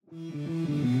Hey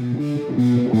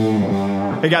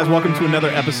guys, welcome to another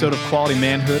episode of Quality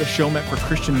Manhood, a show meant for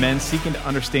Christian men seeking to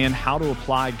understand how to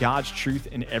apply God's truth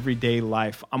in everyday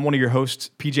life. I'm one of your hosts,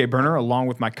 PJ Burner, along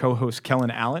with my co-host,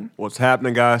 Kellen Allen. What's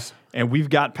happening, guys? And we've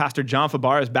got Pastor John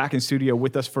Fabarez back in studio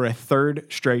with us for a third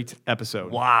straight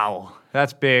episode. Wow,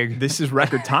 that's big. This is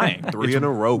record tying. Three in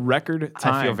a row. Record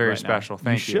time. I feel very right special. Now.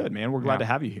 Thank you. You should, man. We're glad to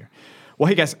have you here. Well,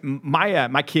 hey guys,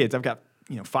 my kids, I've got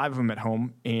 5 of them at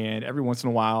home, and every once in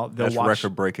a while they'll That's watch.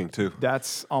 record breaking too.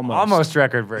 That's Almost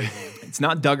record breaking. It's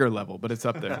not Duggar level, but it's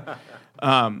up there.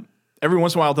 Every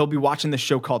once in a while, they'll be watching this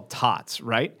show called Tots,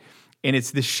 right? And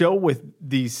it's this show with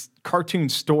these cartoon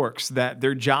storks that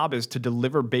their job is to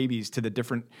deliver babies to the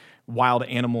different wild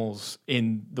animals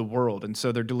in the world. And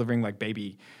so they're delivering like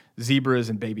baby zebras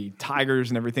and baby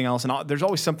tigers and everything else. And there's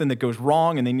always something that goes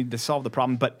wrong, and they need to solve the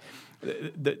problem. But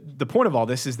the point of all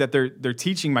this is that they're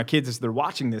teaching my kids as they're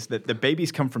watching this that the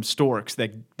babies come from storks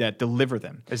that deliver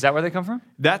them. Is that where they come from?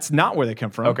 That's not where they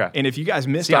come from. Okay. And if you guys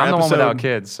missed See, our I'm the episode, one without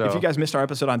kids, so. If you guys missed our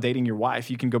episode on dating your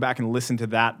wife, you can go back and listen to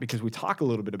that because we talk a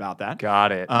little bit about that.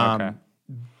 Got it. Okay.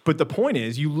 But the point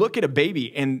is, you look at a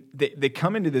baby and they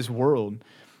come into this world,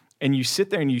 and you sit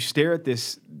there and you stare at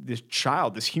this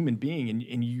child, this human being,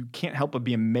 and you can't help but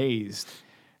be amazed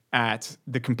at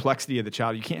the complexity of the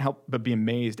child. You can't help but be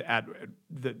amazed at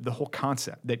the whole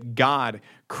concept that God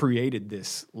created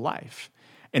this life.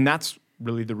 And that's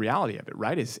really the reality of it,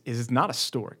 right? Is it's not a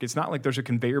stork. It's not like there's a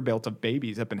conveyor belt of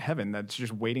babies up in heaven that's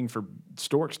just waiting for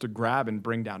storks to grab and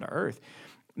bring down to earth.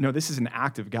 No, this is an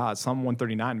act of God. Psalm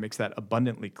 139 makes that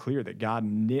abundantly clear, that God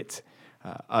knit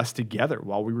us together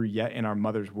while we were yet in our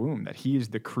mother's womb, that he is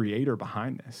the creator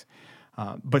behind this.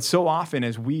 But so often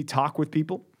as we talk with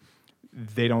people,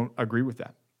 they don't agree with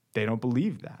that. They don't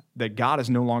believe that God is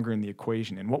no longer in the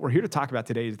equation. And what we're here to talk about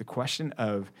today is the question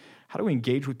of how do we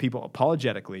engage with people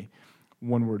apologetically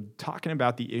when we're talking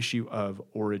about the issue of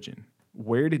origin.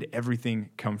 Where did everything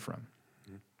come from?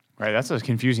 Right, that's a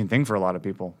confusing thing for a lot of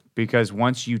people, because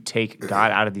once you take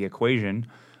God out of the equation,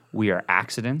 we are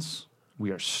accidents,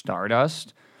 we are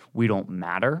stardust, we don't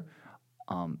matter,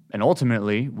 and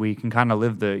ultimately we can kind of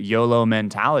live the YOLO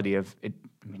mentality of it.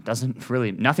 Doesn't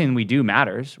really, nothing we do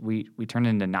matters. We turn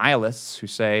into nihilists who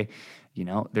say,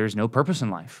 there's no purpose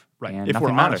in life. Right. And If nothing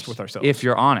we're matters. honest with ourselves. If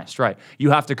you're honest, right. You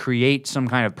have to create some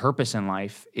kind of purpose in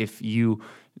life if you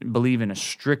believe in a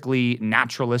strictly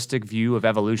naturalistic view of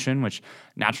evolution, which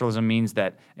naturalism means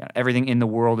that everything in the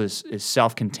world is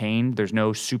self-contained. There's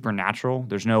no supernatural.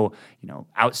 There's no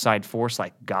outside force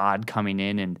like God coming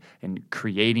in and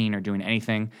creating or doing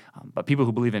anything. But people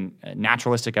who believe in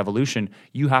naturalistic evolution,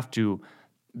 you have to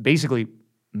basically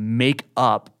make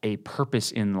up a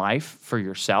purpose in life for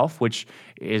yourself, which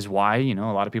is why, a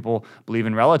lot of people believe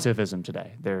in relativism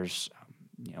today. There's,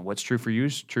 what's true for you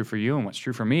is true for you, and what's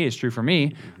true for me is true for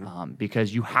me,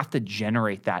 because you have to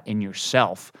generate that in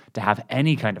yourself to have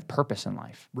any kind of purpose in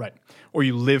life. Right. Or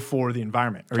you live for the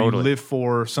environment, or Totally. you live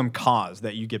for some cause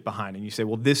that you get behind, and you say,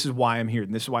 well, this is why I'm here,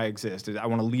 and this is why I exist. I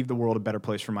want to leave the world a better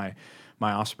place for my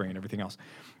offspring and everything else.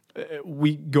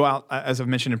 We go out, as I've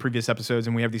mentioned in previous episodes,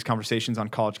 and we have these conversations on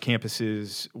college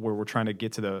campuses where we're trying to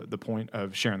get to the point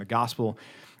of sharing the gospel.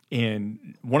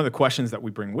 And one of the questions that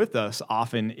we bring with us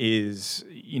often is,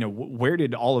 where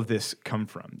did all of this come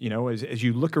from? As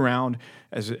you look around,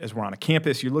 as we're on a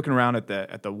campus, you're looking around at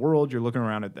the world, you're looking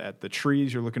around at the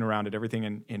trees, you're looking around at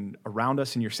everything in around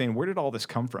us, and you're saying, where did all this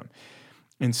come from?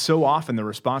 And so often the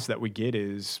response that we get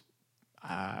is,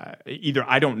 either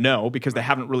I don't know, because they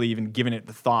haven't really even given it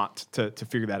the thought to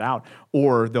figure that out,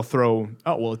 or they'll throw,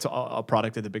 it's a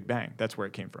product of the Big Bang. That's where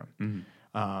it came from.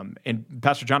 Mm-hmm. And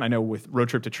Pastor John, I know with Road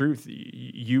Trip to Truth,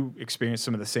 you experienced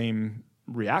some of the same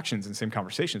reactions and same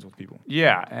conversations with people.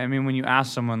 Yeah, I mean, when you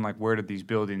ask someone like, where did these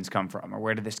buildings come from, or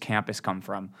where did this campus come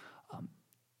from,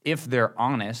 if they're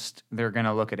honest, they're going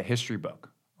to look at a history book,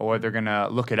 or they're going to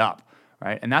look it up.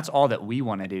 Right? And that's all that we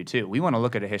want to do too. We want to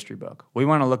look at a history book. We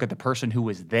want to look at the person who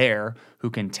was there,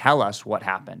 who can tell us what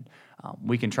happened.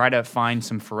 We can try to find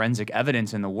some forensic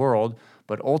evidence in the world,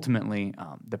 but ultimately,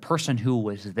 the person who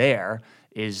was there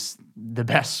is the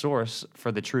best source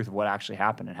for the truth of what actually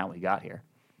happened and how we got here.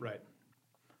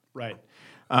 Right.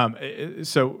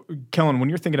 So, Kellen, when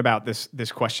you're thinking about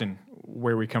this question,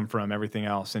 where we come from, everything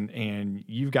else, and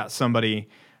you've got somebody.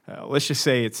 Let's just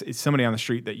say it's somebody on the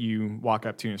street that you walk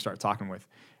up to and start talking with,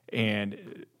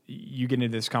 and you get into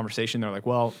this conversation. They're like,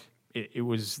 well, it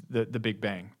was the Big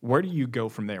Bang. Where do you go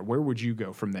from there? Where would you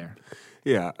go from there?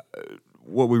 Yeah,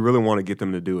 what we really want to get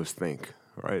them to do is think,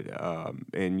 right?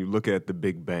 And you look at the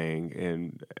Big Bang,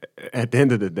 and at the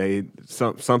end of the day,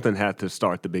 something had to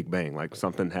start the Big Bang. Like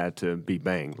something had to be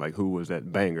banged. Like who was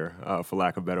that banger, for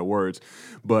lack of better words?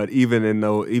 But even in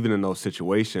those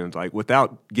situations, like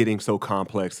without getting so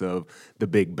complex of the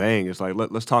Big Bang, it's like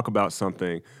let's talk about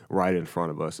something right in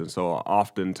front of us. And so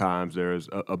oftentimes there's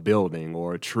a building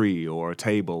or a tree or a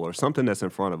table or something that's in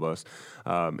front of us,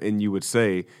 and you would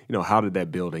say, how did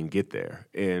that building get there?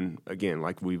 And again,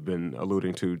 like we've been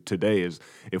alluding to today, is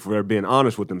if they're being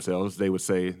honest with themselves, they would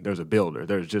say there's a builder.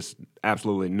 There's just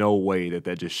absolutely no way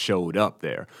that just showed up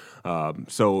there.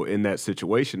 So in that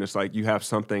situation, it's like you have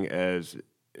something as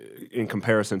in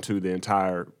comparison to the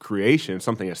entire creation,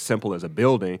 something as simple as a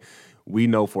building. We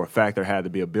know for a fact there had to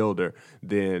be a builder.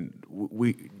 Then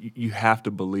you have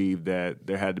to believe that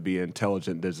there had to be an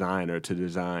intelligent designer to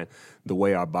design the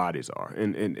way our bodies are.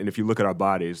 And if you look at our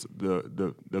bodies,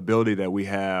 the ability that we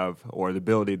have, or the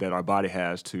ability that our body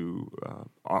has to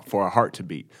for our heart to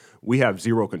beat, we have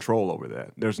zero control over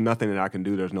that. There's nothing that I can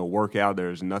do. There's no workout.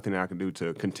 There's nothing I can do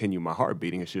to continue my heart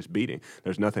beating. It's just beating.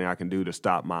 There's nothing I can do to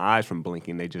stop my eyes from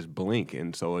blinking. They just blink.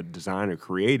 And so a designer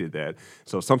created that.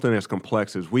 So something as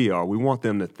complex as we are, we want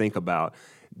them to think about,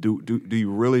 do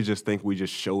you really just think we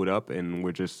just showed up and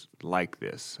we're just like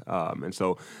this? And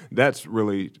so that's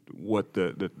really what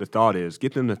the thought is.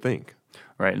 Get them to think.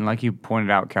 Right, and like you pointed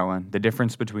out, Kellen, the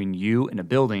difference between you and a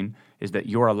building is that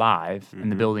you're alive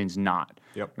and the building's not.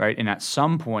 Yep. Right, and at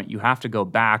some point you have to go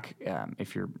back.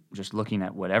 If you're just looking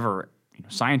at whatever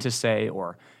scientists say,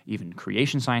 or even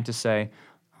creation scientists say,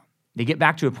 they get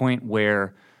back to a point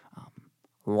where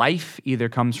life either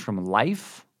comes from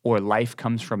life or life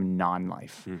comes from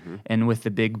non-life. And with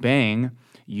the Big Bang,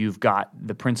 you've got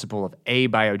the principle of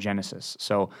abiogenesis.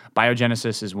 So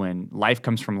biogenesis is when life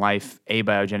comes from life.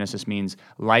 Abiogenesis means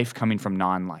life coming from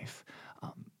non-life.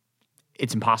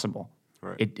 It's impossible.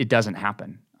 Right. It doesn't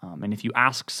happen. And if you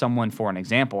ask someone for an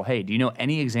example, hey, do you know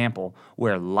any example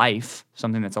where life,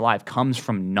 something that's alive, comes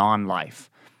from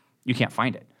non-life? You can't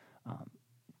find it.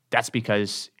 That's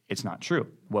because it's not true.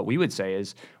 What we would say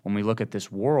is when we look at this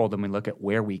world and we look at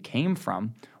where we came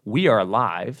from, we are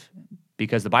alive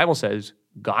because the Bible says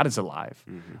God is alive.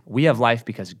 We have life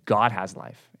because God has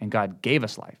life, and God gave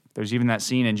us life. There's even that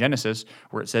scene in Genesis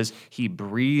where it says he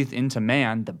breathed into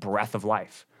man the breath of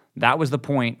life. That was the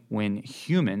point when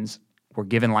humans were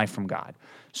given life from God.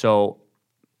 So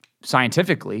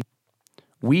scientifically,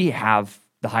 we have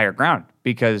the higher ground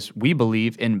because we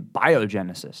believe in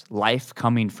biogenesis, life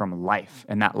coming from life,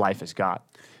 and that life is God.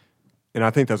 And I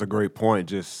think that's a great point,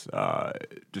 just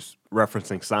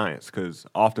referencing science, because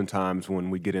oftentimes when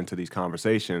we get into these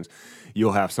conversations,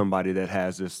 you'll have somebody that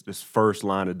has this first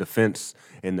line of defense,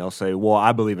 and they'll say, well,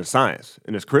 I believe in science.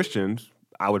 And as Christians,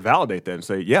 I would validate that and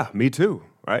say, yeah, me too,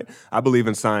 right? I believe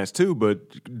in science too,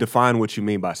 but define what you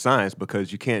mean by science,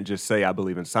 because you can't just say I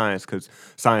believe in science because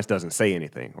science doesn't say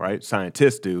anything, right?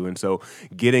 Scientists do. And so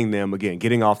getting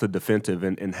off the defensive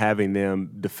and having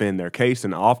them defend their case.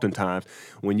 And oftentimes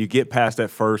when you get past that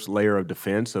first layer of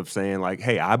defense of saying like,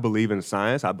 hey, I believe in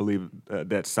science, I believe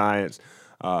that science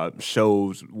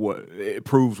proves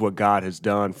what God has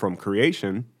done from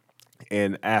creation,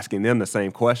 and asking them the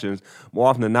same questions, more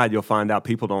often than not, you'll find out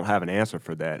people don't have an answer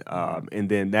for that. And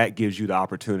then that gives you the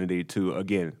opportunity to,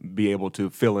 again, be able to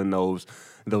fill in those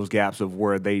gaps of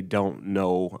where they don't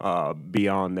know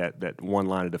beyond that one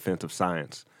line of defense of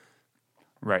science.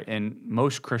 Right. And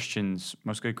most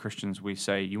good Christians, we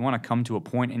say you want to come to a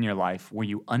point in your life where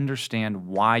you understand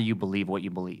why you believe what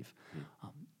you believe.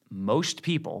 Most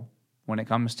people, when it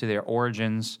comes to their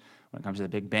origins, when it comes to the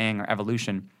Big Bang or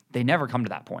evolution, they never come to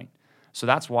that point. So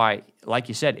that's why, like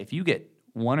you said, if you get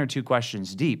one or two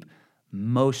questions deep,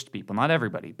 most people, not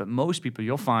everybody, but most people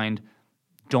you'll find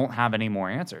don't have any more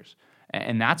answers.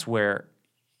 And that's where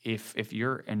if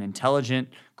you're an intelligent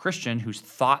Christian who's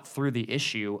thought through the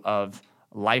issue of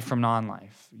life from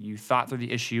non-life, you thought through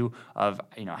the issue of,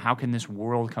 how can this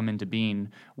world come into being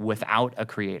without a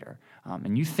creator?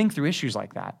 And you think through issues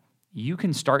like that, you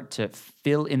can start to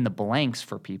fill in the blanks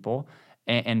for people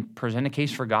and present a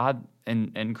case for God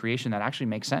and creation that actually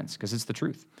makes sense because it's the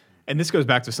truth. And this goes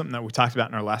back to something that we talked about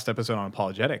in our last episode on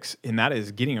apologetics, and that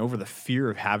is getting over the fear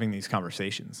of having these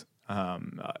conversations.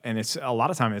 And it's a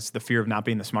lot of time it's the fear of not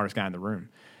being the smartest guy in the room.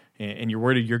 And you're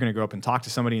worried you're going to go up and talk to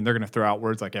somebody and they're going to throw out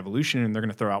words like evolution, and they're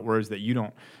going to throw out words that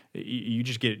you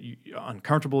just get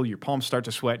uncomfortable. Your palms start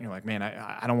to sweat and you're like, man,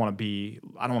 I don't want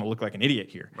to look like an idiot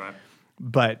here. Right.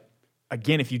 But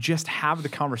again, if you just have the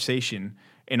conversation,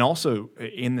 and also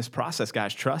in this process,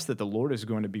 guys, trust that the Lord is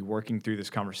going to be working through this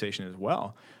conversation as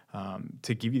well.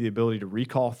 to give you the ability to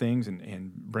recall things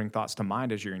and bring thoughts to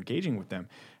mind as you're engaging with them,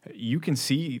 you can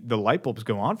see the light bulbs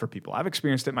go on for people. I've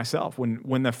experienced it myself.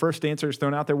 When the first answer is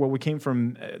thrown out there, well, we came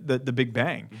from the Big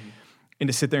Bang, and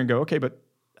to sit there and go, okay, but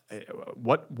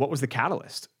what was the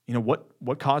catalyst?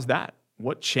 What caused that?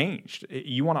 What changed?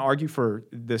 You want to argue for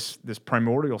this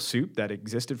primordial soup that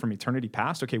existed from eternity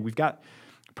past? Okay, we've got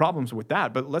problems with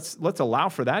that, but let's allow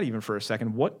for that even for a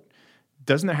second.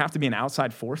 Doesn't there have to be an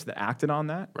outside force that acted on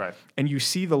that? Right. And you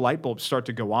see the light bulbs start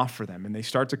to go off for them, and they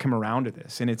start to come around to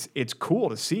this, and it's cool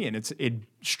to see, and it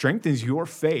strengthens your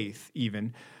faith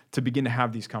even to begin to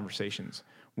have these conversations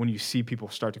when you see people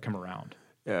start to come around.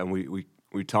 Yeah, and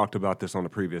we talked about this on the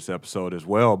previous episode as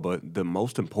well, but the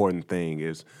most important thing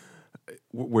is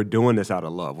we're doing this out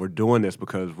of love. We're doing this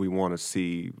because we want to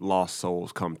see lost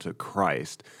souls come to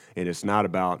Christ. And it's not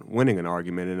about winning an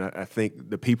argument. And I think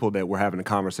the people that we're having a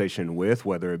conversation with,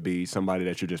 whether it be somebody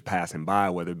that you're just passing by,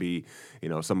 whether it be,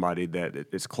 somebody that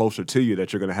is closer to you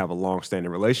that you're going to have a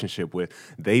long-standing relationship with,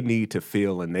 they need to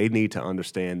feel and they need to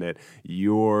understand that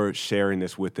you're sharing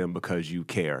this with them because you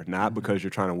care, not because you're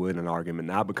trying to win an argument,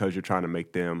 not because you're trying to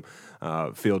make them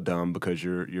feel dumb because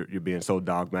you're being so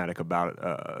dogmatic about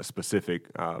a specific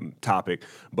topic,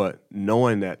 but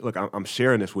knowing that, look, I'm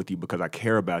sharing this with you because I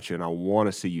care about you and I want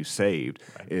to see you saved.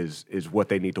 Right. is what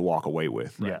they need to walk away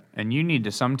with. Right? Yeah, and you need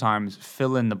to sometimes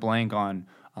fill in the blank on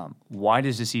why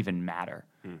does this even matter?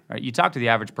 Right? You talk to the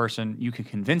average person, you can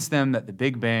convince them that the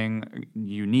Big Bang,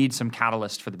 you need some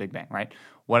catalyst for the Big Bang, right?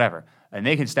 Whatever, and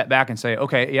they can step back and say,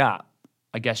 okay, yeah,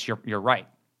 I guess you're right,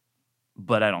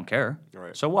 but I don't care.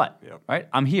 Right. So what? Yep. Right?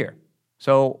 I'm here,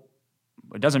 so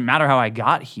it doesn't matter how I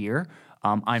got here.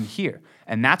 I'm here.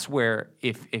 And that's where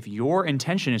if your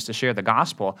intention is to share the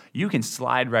gospel, you can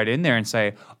slide right in there and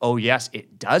say, oh, yes,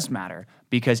 it does matter.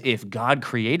 Because if God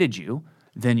created you,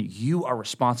 then you are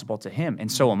responsible to him,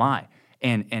 and so am I.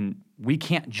 And we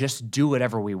can't just do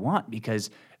whatever we want because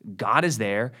God is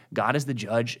there, God is the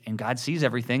judge, and God sees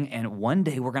everything, and one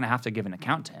day we're going to have to give an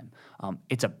account to him.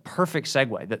 It's a perfect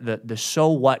segue. The so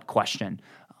what question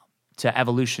to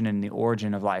evolution and the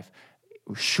origin of life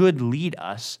should lead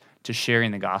us to sharing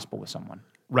the gospel with someone.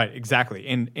 Right, exactly.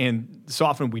 And so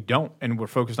often we don't, and we're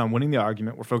focused on winning the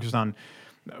argument. We're focused on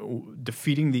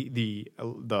defeating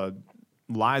the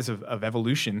lies of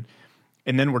evolution,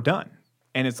 and then we're done.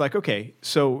 And it's like, okay,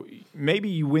 so maybe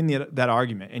you win that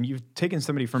argument, and you've taken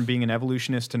somebody from being an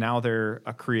evolutionist to now they're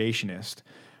a creationist,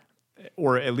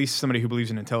 or at least somebody who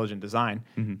believes in intelligent design.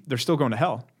 Mm-hmm. They're still going to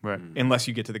hell, right, unless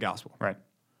you get to the gospel. Right.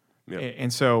 Yep.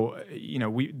 And so,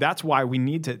 that's why we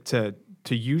need to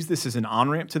use this as an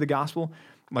on-ramp to the gospel.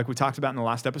 Like we talked about in the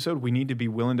last episode, we need to be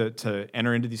willing to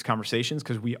enter into these conversations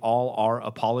because we all are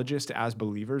apologists as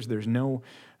believers. There's no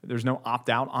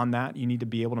opt-out on that. You need to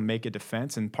be able to make a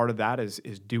defense, and part of that is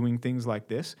doing things like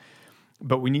this.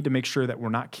 But we need to make sure that we're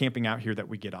not camping out here, that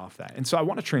we get off that. And so I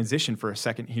want to transition for a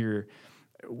second here.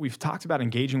 We've talked about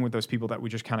engaging with those people that we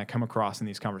just kind of come across in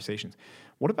these conversations.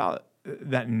 What about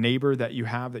that neighbor that you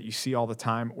have that you see all the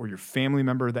time, or your family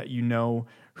member that you know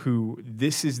who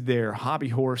this is their hobby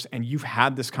horse, and you've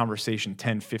had this conversation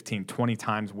 10, 15, 20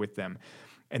 times with them,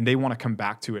 and they want to come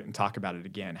back to it and talk about it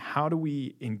again? How do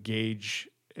we engage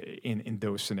in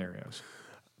those scenarios?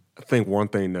 I think one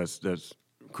thing that's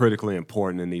critically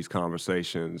important in these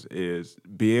conversations is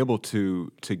be able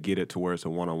to get it to where it's a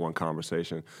one-on-one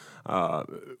conversation.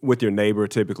 With your neighbor,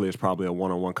 typically it's probably a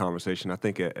one-on-one conversation. I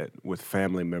think with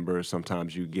family members,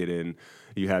 sometimes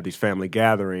you have these family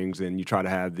gatherings and you try to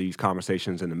have these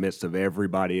conversations in the midst of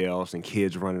everybody else and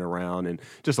kids running around and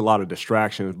just a lot of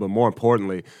distractions. But more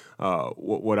importantly,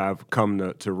 what I've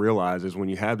come to realize is when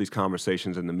you have these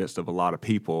conversations in the midst of a lot of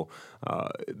people,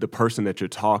 the person that you're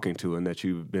talking to and that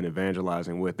you've been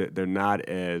evangelizing with, they're not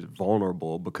as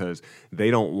vulnerable because they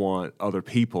don't want other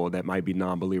people that might be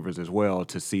non-believers as well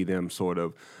to see them sort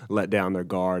of let down their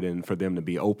guard and for them to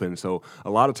be open. So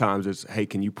a lot of times it's, hey,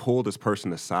 can you pull this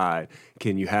person aside?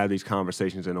 Can you have these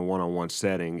conversations in a one-on-one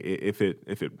setting if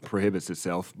it prohibits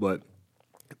itself? But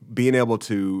being able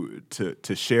to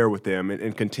share with them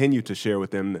and continue to share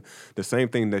with them the same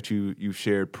thing that you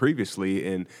shared previously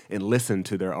and listen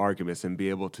to their arguments and be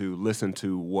able to listen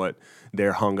to what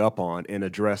they're hung up on and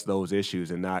address those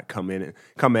issues and not come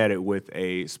at it with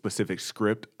a specific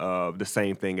script of the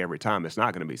same thing every time. It's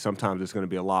not going to be. Sometimes it's going to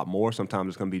be a lot more. Sometimes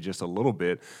it's going to be just a little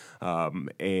bit.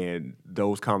 And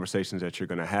those conversations that you're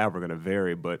going to have are going to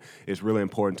vary, but it's really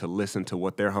important to listen to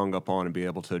what they're hung up on and be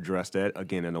able to address that,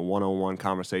 again, in a one-on-one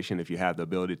conversation if you have the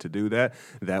ability to do that.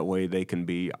 That way they can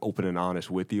be open and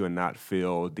honest with you and not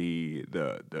feel the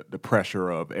pressure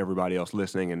of everybody else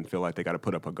listening and feel like they got to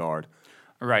put up a guard.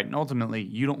 Right, and ultimately,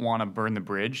 you don't want to burn the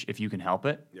bridge if you can help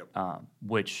it. Yep.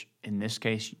 Which in this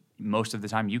case, most of the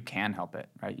time, you can help it.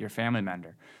 Right, your family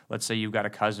member. Let's say you've got a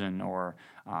cousin or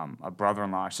a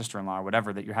brother-in-law, or sister-in-law, or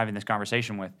whatever that you're having this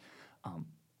conversation with.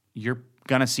 You're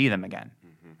gonna see them again.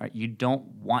 Right, you don't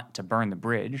want to burn the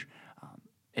bridge.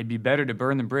 It'd be better to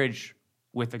burn the bridge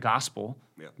with the gospel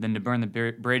Yep. than to burn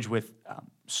the bridge with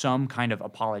some kind of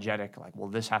apologetic, like, well,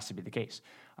 this has to be the case,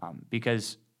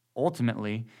 because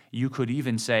ultimately, you could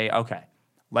even say, okay,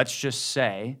 let's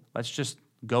just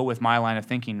go with my line of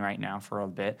thinking right now for a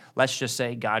bit. Let's just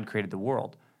say God created the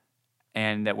world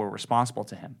and that we're responsible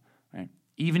to him, right?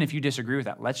 Even if you disagree with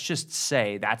that, let's just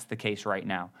say that's the case right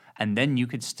now. And then you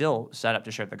could still set up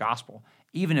to share the gospel,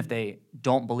 even if they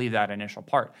don't believe that initial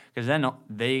part, because then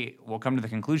they will come to the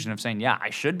conclusion of saying, yeah, I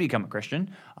should become a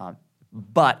Christian,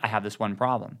 but I have this one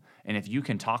problem. And if you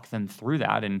can talk them through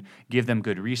that and give them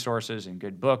good resources and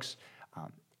good books,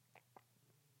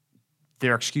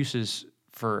 their excuses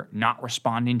for not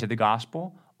responding to the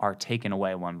gospel are taken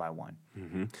away one by one.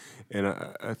 Mm-hmm. And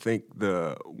I think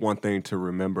the one thing to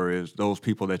remember is those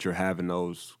people that you're having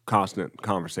those constant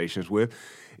conversations with,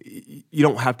 you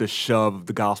don't have to shove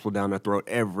the gospel down their throat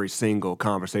every single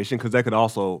conversation, because that could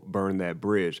also burn that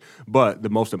bridge. But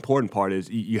the most important part is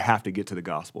you have to get to the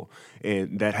gospel,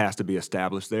 and that has to be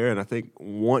established there. And I think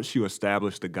once you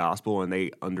establish the gospel and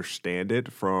they understand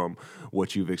it from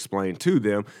what you've explained to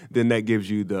them, then that gives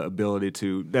you the ability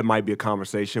to, that might be a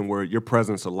conversation where your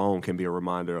presence alone can be a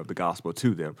reminder of the gospel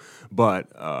to them. But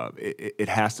it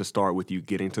has to start with you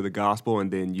getting to the gospel,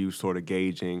 and then you sort of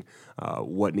gauging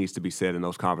what needs to be said in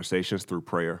those conversations through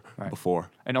prayer before.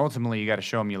 And ultimately, you got to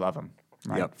show them you love them.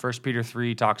 Right? Yep. 1 Peter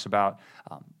 3 talks about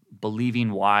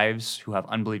believing wives who have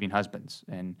unbelieving husbands.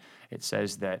 And it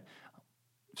says that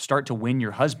start to win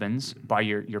your husbands by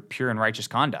your pure and righteous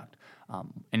conduct.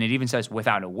 And it even says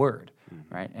without a word,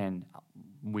 right? And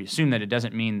we assume that it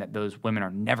doesn't mean that those women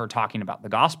are never talking about the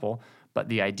gospel, but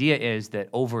the idea is that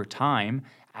over time,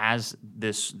 as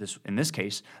this in this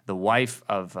case, the wife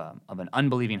of an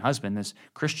unbelieving husband, this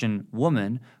Christian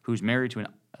woman who's married to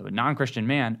a non-Christian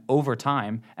man, over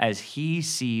time, as he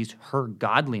sees her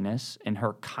godliness and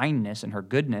her kindness and her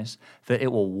goodness, that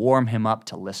it will warm him up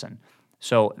to listen.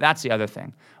 So that's the other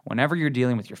thing. Whenever you're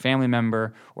dealing with your family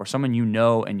member or someone you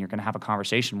know and you're going to have a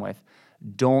conversation with,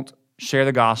 don't share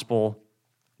the gospel,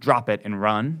 drop it and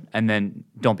run, and then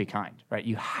don't be kind, right?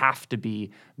 You have to be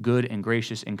good and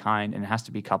gracious and kind, and it has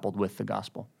to be coupled with the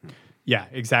gospel. Yeah,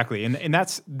 exactly. And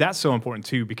that's so important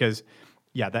too, because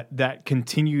that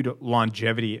continued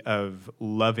longevity of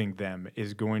loving them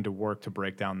is going to work to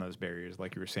break down those barriers,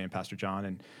 like you were saying, Pastor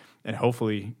John, and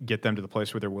hopefully get them to the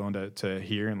place where they're willing to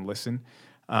hear and listen.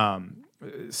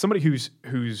 Somebody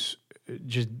who's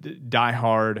just die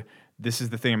hard, this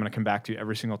is the thing I'm going to come back to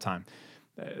every single time.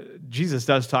 Jesus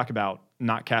does talk about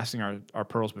not casting our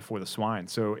pearls before the swine.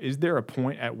 So is there a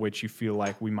point at which you feel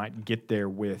like we might get there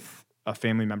with a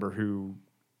family member who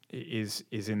is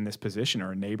in this position,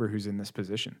 or a neighbor who's in this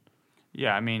position?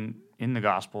 Yeah, I mean, in the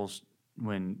Gospels,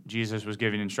 when Jesus was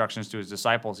giving instructions to his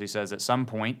disciples, he says at some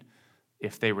point,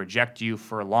 if they reject you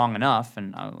for long enough,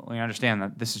 and we understand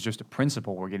that this is just a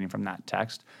principle we're getting from that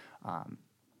text,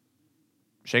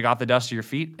 shake off the dust of your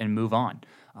feet and move on.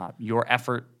 Your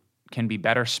effort can be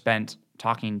better spent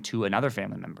talking to another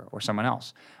family member or someone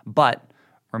else. But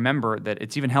remember that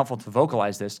it's even helpful to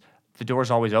vocalize this. The door's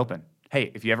always open.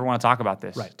 Hey, if you ever want to talk about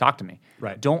this, talk to me.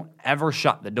 Right. Don't ever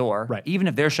shut the door. Right. Even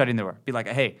if they're shutting the door, be like,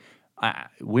 hey,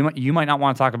 you might not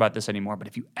want to talk about this anymore, but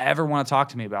if you ever want to talk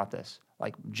to me about this,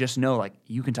 like, just know, like,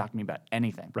 you can talk to me about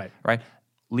anything. Right. Right.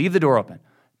 Leave the door open,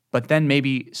 but then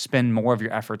maybe spend more of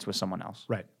your efforts with someone else.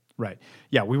 Right. Right.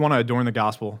 Yeah, we want to adorn the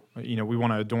gospel. We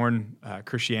want to adorn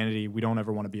Christianity. We don't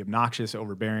ever want to be obnoxious,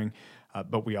 overbearing,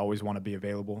 but we always want to be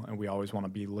available, and we always want to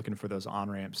be looking for those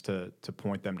on-ramps to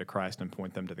point them to Christ and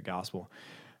point them to the gospel.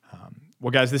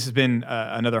 Well, guys, this has been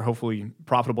another hopefully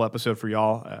profitable episode for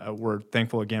y'all. We're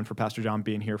thankful again for Pastor John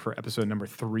being here for episode number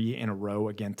 3 in a row,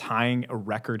 again, tying a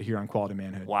record here on Quality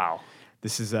Manhood. Wow.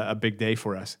 This is a big day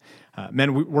for us.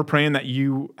 Men, we're praying that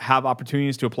you have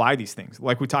opportunities to apply these things.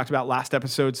 Like we talked about last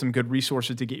episode, some good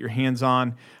resources to get your hands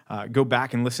on. Go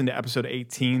back and listen to episode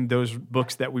 18, those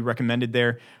books that we recommended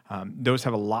there. Those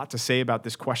have a lot to say about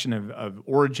this question of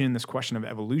origin, this question of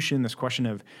evolution, this question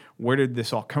of where did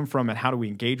this all come from, and how do we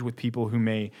engage with people who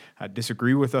may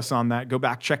disagree with us on that. Go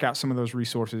back, check out some of those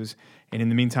resources. And in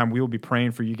the meantime, we will be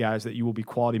praying for you guys that you will be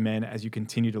quality men as you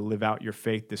continue to live out your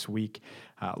faith this week.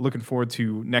 Looking forward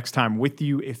to next time with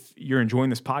you. If you're enjoying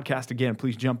this podcast, again,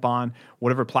 please jump on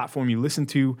whatever platform you listen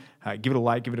to. Give it a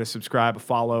like, give it a subscribe, a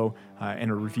follow,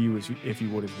 and a review if you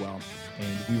would as well.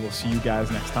 And we will see you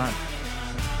guys next time.